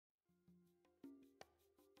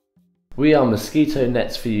We are Mosquito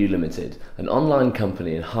Nets for You Limited, an online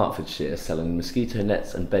company in Hertfordshire selling mosquito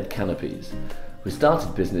nets and bed canopies. We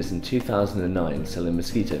started business in 2009 selling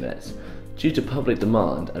mosquito nets. Due to public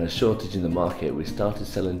demand and a shortage in the market, we started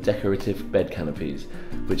selling decorative bed canopies,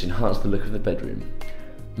 which enhance the look of the bedroom.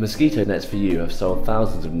 Mosquito Nets for You have sold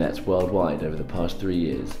thousands of nets worldwide over the past 3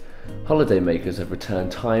 years. Holiday makers have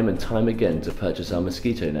returned time and time again to purchase our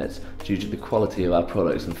mosquito nets due to the quality of our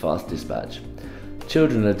products and fast dispatch.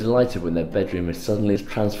 Children are delighted when their bedroom is suddenly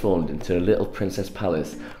transformed into a little princess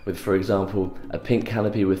palace with, for example, a pink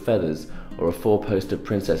canopy with feathers or a 4-poster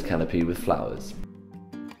princess canopy with flowers.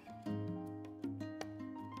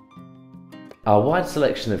 Our wide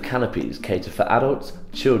selection of canopies cater for adults,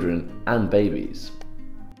 children and babies.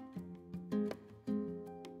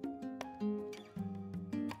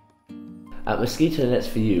 At Mosquito Nets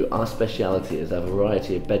for You, our speciality is our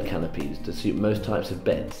variety of bed canopies to suit most types of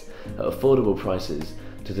beds at affordable prices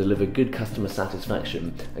to deliver good customer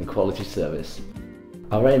satisfaction and quality service.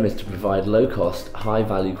 Our aim is to provide low-cost,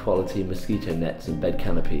 high-value quality mosquito nets and bed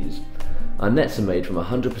canopies. Our nets are made from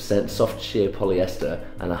 100% soft sheer polyester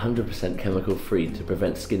and 100% chemical-free to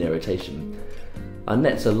prevent skin irritation. Our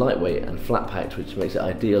nets are lightweight and flat-packed, which makes it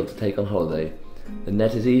ideal to take on holiday. The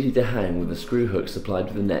net is easy to hang with a screw hook supplied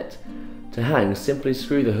with the net. To hang, simply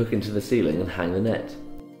screw the hook into the ceiling and hang the net.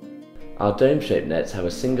 Our dome-shaped nets have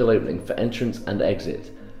a single opening for entrance and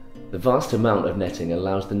exit. The vast amount of netting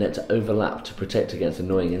allows the net to overlap to protect against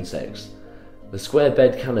annoying insects. The square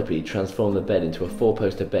bed canopy transforms the bed into a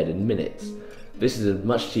 4-poster bed in minutes. This is a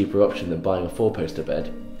much cheaper option than buying a 4-poster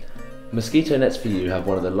bed. Mosquito Nets for You have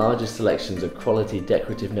one of the largest selections of quality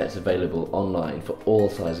decorative nets available online for all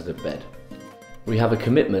sizes of bed. We have a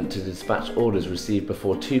commitment to dispatch orders received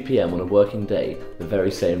before 2 PM on a working day, the very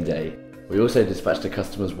same day. We also dispatch to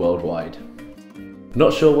customers worldwide.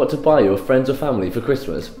 Not sure what to buy your friends or family for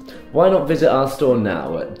Christmas? Why not visit our store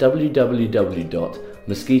now at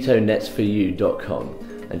www.mosquitonetsforyou.com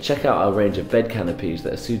and check out our range of bed canopies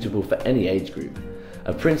that are suitable for any age group.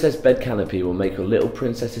 A princess bed canopy will make your little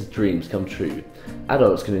princess's dreams come true.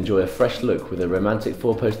 Adults can enjoy a fresh look with a romantic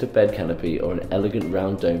 4-poster bed canopy or an elegant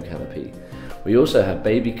round dome canopy. We also have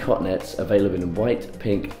baby cot nets available in white,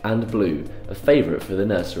 pink and blue, a favourite for the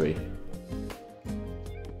nursery.